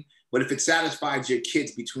dream, but if it satisfies your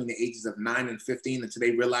kids between the ages of 9 and 15 until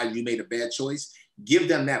they realize you made a bad choice, give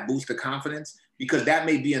them that boost of confidence, because that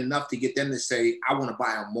may be enough to get them to say, I want to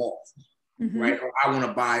buy a mall, mm-hmm. right? Or I want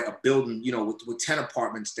to buy a building, you know, with 10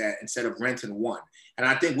 apartments that instead of renting one. And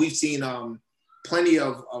I think we've seen plenty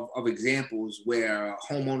of examples where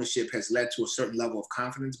home ownership has led to a certain level of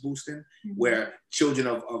confidence boosting, mm-hmm. where children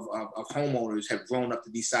of homeowners have grown up to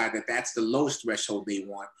decide that that's the lowest threshold they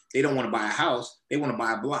want. They don't want to buy a house, they want to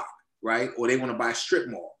buy a block, right? Or they want to buy a strip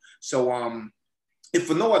mall. So if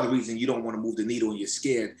for no other reason you don't want to move the needle and you're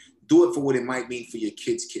scared, do it for what it might mean for your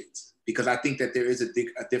kids. Because I think that there is a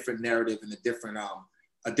different narrative and a different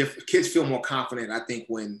kids feel more confident, I think,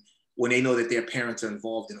 when they know that their parents are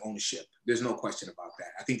involved in ownership. There's no question about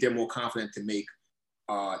that. I think they're more confident to make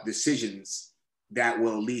decisions that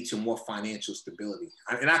will lead to more financial stability.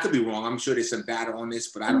 And I could be wrong. I'm sure there's some data on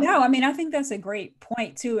this, but I don't know. I mean, I think that's a great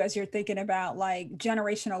point too, as you're thinking about like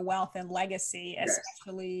generational wealth and legacy,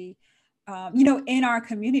 especially, you know, in our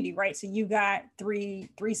community, right? So you got three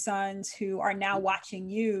sons who are now watching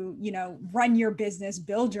you, you know, run your business,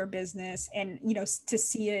 build your business, and, you know, to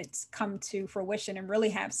see it come to fruition and really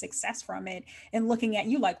have success from it, and looking at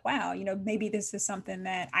you like, wow, you know, maybe this is something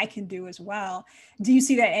that I can do as well. Do you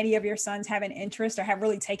see that any of your sons have an interest or have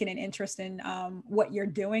really taken an interest in what you're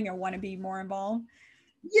doing or want to be more involved?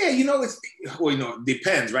 Yeah, you know, it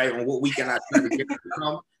depends, right, on what weekend I try to get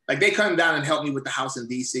them. Like they come down and help me with the house in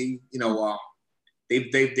DC. You know,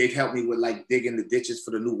 they've helped me with like digging the ditches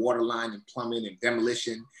for the new water line and plumbing and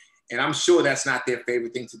demolition. And I'm sure that's not their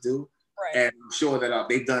favorite thing to do. Right. And I'm sure that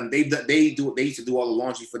they used to do all the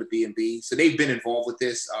laundry for the B&B. So they've been involved with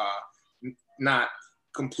this, not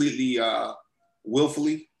completely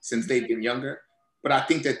willfully since they've been younger. But I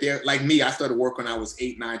think that they're like me. I started work when I was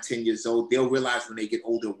 8, 9, 10 years old. They'll realize when they get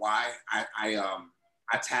older why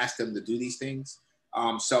I tasked them to do these things.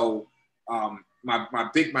 So my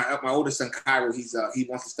oldest son Cairo, he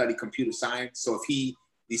wants to study computer science. So if he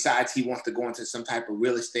decides he wants to go into some type of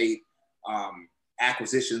real estate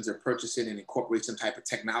acquisitions or purchasing and incorporate some type of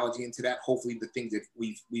technology into that, hopefully the things that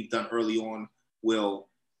we've done early on will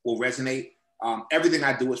resonate. Everything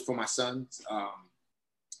I do is for my sons,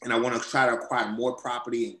 and I want to try to acquire more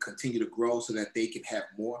property and continue to grow so that they can have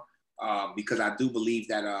more. Because I do believe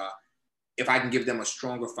that if I can give them a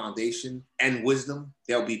stronger foundation and wisdom,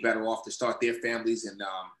 they'll be better off to start their families. And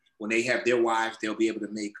when they have their wives, they'll be able to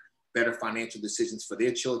make better financial decisions for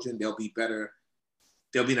their children. They'll be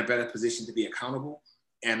in a better position to be accountable.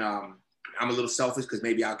 And I'm a little selfish because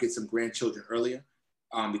maybe I'll get some grandchildren earlier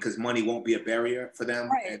because money won't be a barrier for them.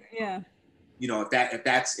 Right. And, yeah. You know, if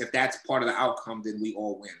that's part of the outcome, then we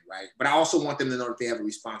all win, right? But I also want them to know that they have a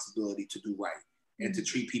responsibility to do right and to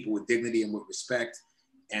treat people with dignity and with respect.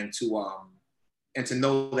 And to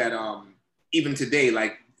know that even today,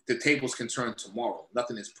 like the tables can turn tomorrow.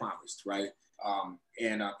 Nothing is promised, right?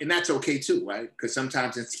 And that's okay too, right? Because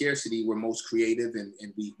sometimes in scarcity, we're most creative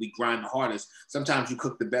and we grind the hardest. Sometimes you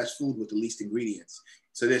cook the best food with the least ingredients.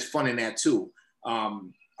 So there's fun in that too.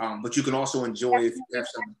 But you can also enjoy if you have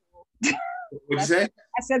some. What'd you say?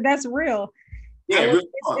 I said that's real. Yeah,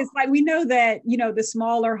 it's like we know that, you know, the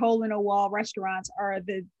smaller hole in a wall restaurants are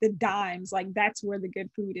the dimes. Like that's where the good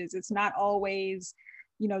food is. It's not always,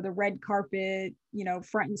 you know, the red carpet, you know,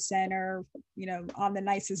 front and center, you know, on the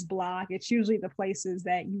nicest block. It's usually the places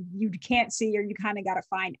that you can't see or you kind of got to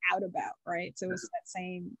find out about, right? So it's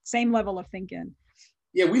that same level of thinking.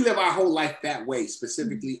 Yeah, we live our whole life that way.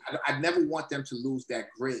 Specifically, I never want them to lose that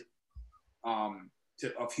grit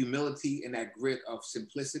of humility and that grit of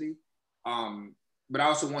simplicity. But I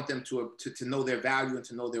also want them to know their value and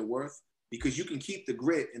to know their worth, because you can keep the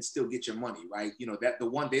grit and still get your money, right? You know, that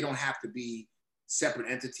they don't have to be separate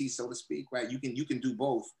entities, so to speak, right? You can do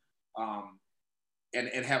both,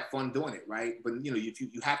 and have fun doing it, right? But you know, you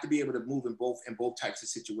have to be able to move in both types of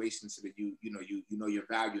situations so that you know your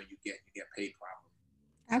value and you get paid properly.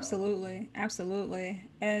 Absolutely, absolutely.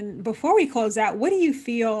 And before we close out, what do you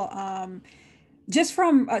feel, just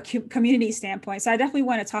from a community standpoint? So I definitely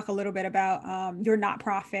want to talk a little bit about your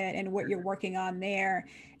nonprofit and what you're working on there.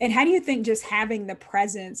 And how do you think just having the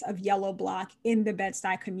presence of Yellow Block in the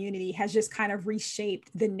Bed-Stuy community has just kind of reshaped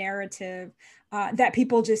the narrative that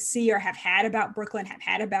people just see or have had about Brooklyn, have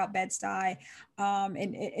had about Bed-Stuy,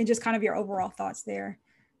 and just kind of your overall thoughts there?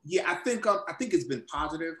 Yeah, I think it's been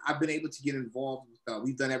positive. I've been able to get involved with.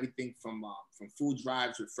 We've done everything from food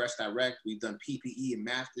drives with Fresh Direct. We've done PPE and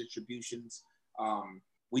mass distributions.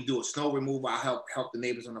 We do a snow removal. I help the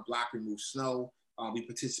neighbors on the block remove snow. We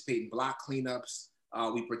participate in block cleanups.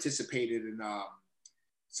 We participated in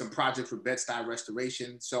some projects for Bed-Stuy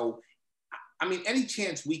restoration. So, I mean, any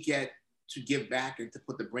chance we get to give back and to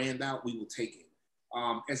put the brand out, we will take it.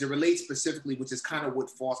 As it relates specifically, which is kind of what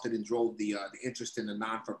fostered and drove the interest in the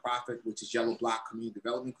non-for-profit, which is Yellow Block Community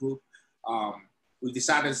Development Group. We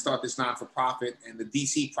decided to start this non-for-profit, and the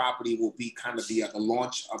DC property will be kind of the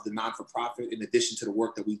launch of the non-for-profit, in addition to the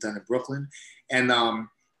work that we've done in Brooklyn. And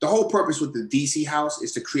the whole purpose with the DC house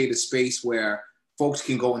is to create a space where folks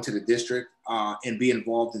can go into the district and be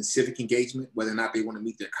involved in civic engagement, whether or not they want to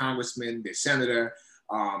meet their congressman, their senator,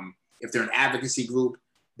 if they're an advocacy group,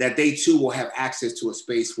 that they too will have access to a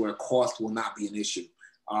space where cost will not be an issue.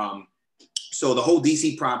 So the whole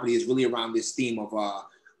DC property is really around this theme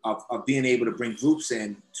of being able to bring groups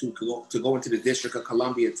in to go into the District of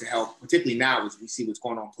Columbia to help, particularly now as we see what's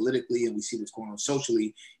going on politically and we see what's going on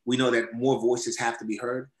socially. We know that more voices have to be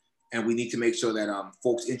heard, and we need to make sure that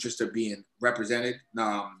folks' interests are being represented.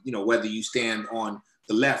 You know, whether you stand on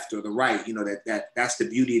the left or the right, you know, that's the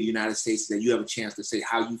beauty of the United States, that you have a chance to say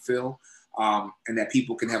how you feel. And that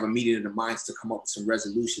people can have a meeting in their minds to come up with some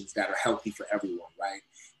resolutions that are healthy for everyone, right?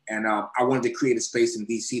 And I wanted to create a space in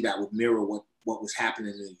DC that would mirror what was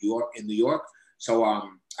happening in New York. So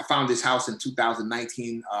I found this house in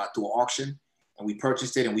 2019 through an auction, and we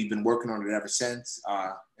purchased it, and we've been working on it ever since.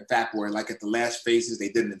 In fact, we're like at the last phases. They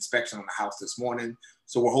did an inspection on the house this morning.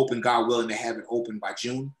 So we're hoping, God willing, to have it open by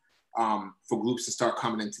June for groups to start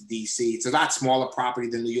coming into DC. It's a lot smaller property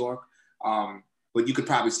than New York. But you could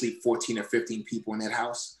probably sleep 14 or 15 people in that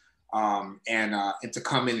house. And to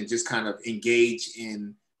come in and just kind of engage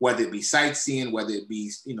in, whether it be sightseeing, whether it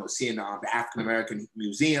be, you know, seeing the African-American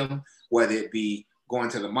Museum, whether it be going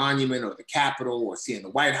to the monument or the Capitol, or seeing the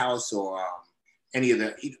White House, or any of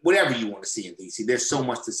whatever you want to see in DC. There's so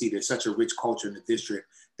much to see. There's such a rich culture in the district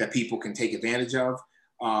that people can take advantage of.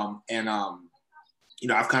 You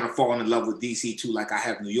know, I've kind of fallen in love with DC too, like I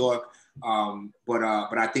have New York. But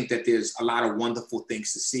I think that there's a lot of wonderful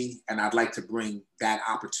things to see, and I'd like to bring that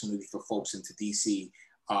opportunity for folks into DC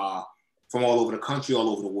from all over the country, all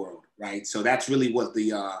over the world, right? So that's really what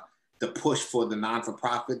the push for the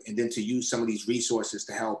non-for-profit, and then to use some of these resources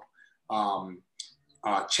to help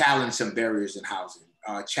challenge some barriers in housing,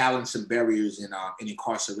 challenge some barriers in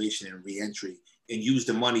incarceration and reentry, and use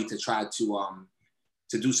the money to try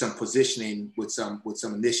to do some positioning with some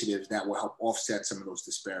initiatives that will help offset some of those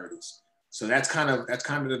disparities. So that's kind of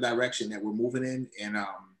the direction that we're moving in, and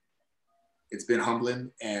it's been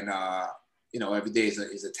humbling, and you know, every day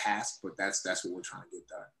is a task, but that's what we're trying to get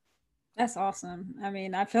done. That's awesome. I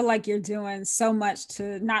mean, I feel like you're doing so much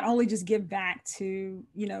to not only just give back to,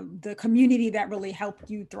 you know, the community that really helped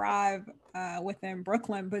you thrive within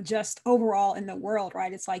Brooklyn, but just overall in the world,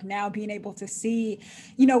 right? It's like now being able to see,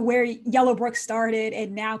 you know, where Yellowbrook started,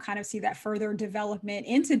 and now kind of see that further development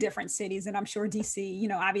into different cities. And I'm sure DC, you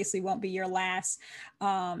know, obviously won't be your last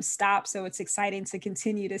stop. So it's exciting to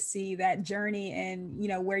continue to see that journey and, you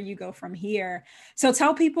know, where you go from here. So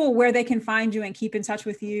tell people where they can find you and keep in touch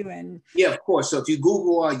with you. And yeah, of course. So if you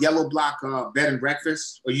Google Yellow Block Bed and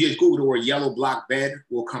Breakfast, or you just Google the word Yellow Block Bed,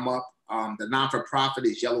 will come up. The non-for-profit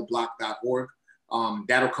is yellowblock.org.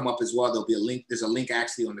 That'll come up as well. There'll be a link. There's a link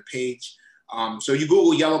actually on the page. So you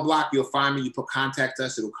Google Yellow Block, you'll find me. You put contact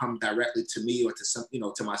us. It'll come directly to me or to some, you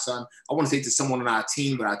know, to my son. I want to say to someone on our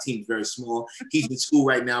team, but our team is very small. He's in school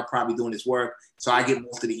right now, probably doing his work. So I get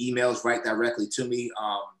most of the emails right directly to me.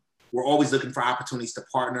 We're always looking for opportunities to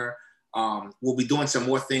partner. We'll be doing some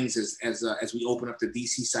more things as we open up the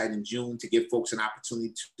DC site in June to give folks an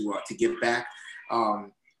opportunity to give back.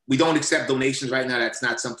 We don't accept donations right now. That's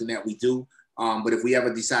not something that we do. But if we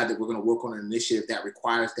ever decide that we're going to work on an initiative that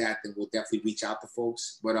requires that, then we'll definitely reach out to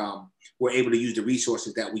folks. But we're able to use the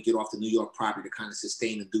resources that we get off the New York property to kind of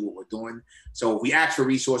sustain and do what we're doing. So if we ask for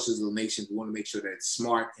resources or donations, we want to make sure that it's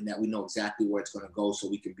smart and that we know exactly where it's going to go, so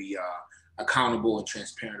we can be accountable and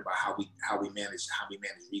transparent about how we manage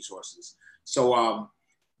resources. So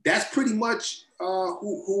that's pretty much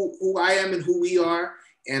who I am and who we are.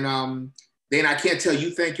 And Dana, I can't tell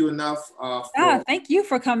you thank you enough. Thank you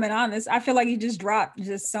for coming on this. I feel like you just dropped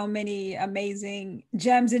just so many amazing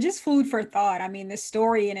gems and just food for thought. I mean, the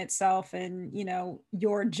story in itself and,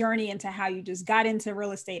 your journey into how you just got into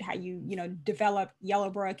real estate, how you, developed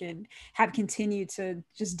Yellowbrook and have continued to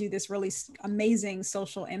just do this really amazing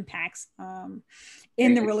social impacts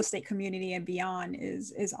in the real estate community and beyond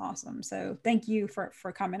is awesome. So thank you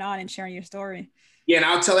for coming on and sharing your story. Yeah, and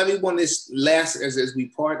I'll tell everyone this last as we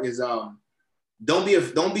part is don't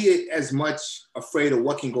be as much afraid of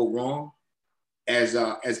what can go wrong as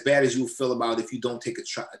bad as you feel about if you don't take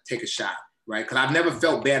a shot, right? Because I've never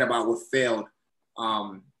felt bad about what failed,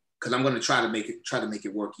 because I'm going to try to make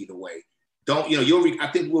it work either way. I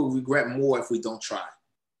think we'll regret more if we don't try.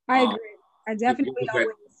 I agree. I definitely always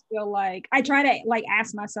feel like I try to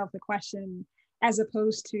ask myself the question as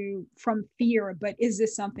opposed to from fear, but is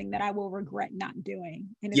this something that I will regret not doing?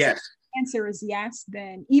 And if the answer is yes,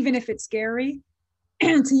 then even if it's scary,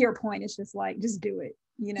 to your point, it's just just do it,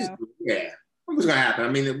 Yeah. What's going to happen? I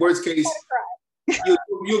mean, the worst case,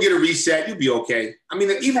 you'll get a reset. You'll be okay. I mean,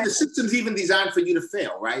 even the system's even designed for you to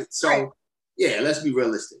fail, right? So, yeah, let's be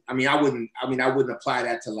realistic. I mean, I wouldn't apply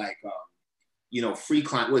that to free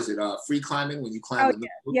climb. Was it free climbing when you climb?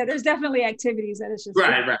 Yeah, there's definitely activities that it's just not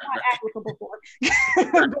applicable for.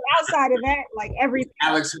 But outside of that, everything.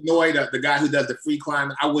 Alex Hanoi, the guy who does the free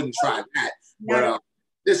climbing, I wouldn't try that. But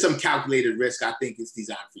there's some calculated risk. I think it's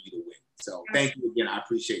designed for you to win. So thank you again. I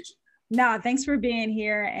appreciate you. No, thanks for being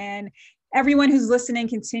here. And everyone who's listening,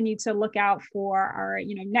 continue to look out for our,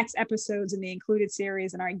 next episodes in the Included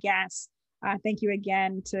series and our guests. Thank you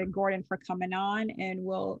again to Gordon for coming on, and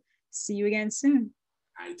we'll see you again soon.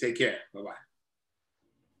 All right, take care. Bye-bye.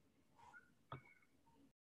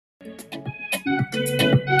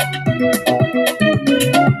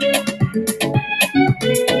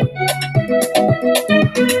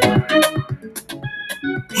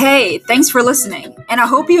 Hey, thanks for listening, and I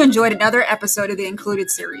hope you enjoyed another episode of the Included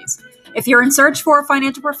series. If you're in search for a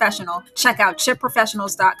financial professional, check out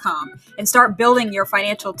chipprofessionals.com and start building your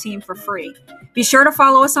financial team for free. Be sure to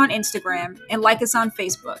follow us on Instagram and like us on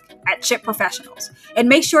Facebook at Chip Professionals. And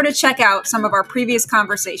make sure to check out some of our previous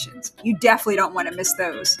conversations. You definitely don't want to miss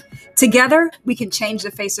those. Together, we can change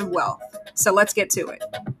the face of wealth. So let's get to it.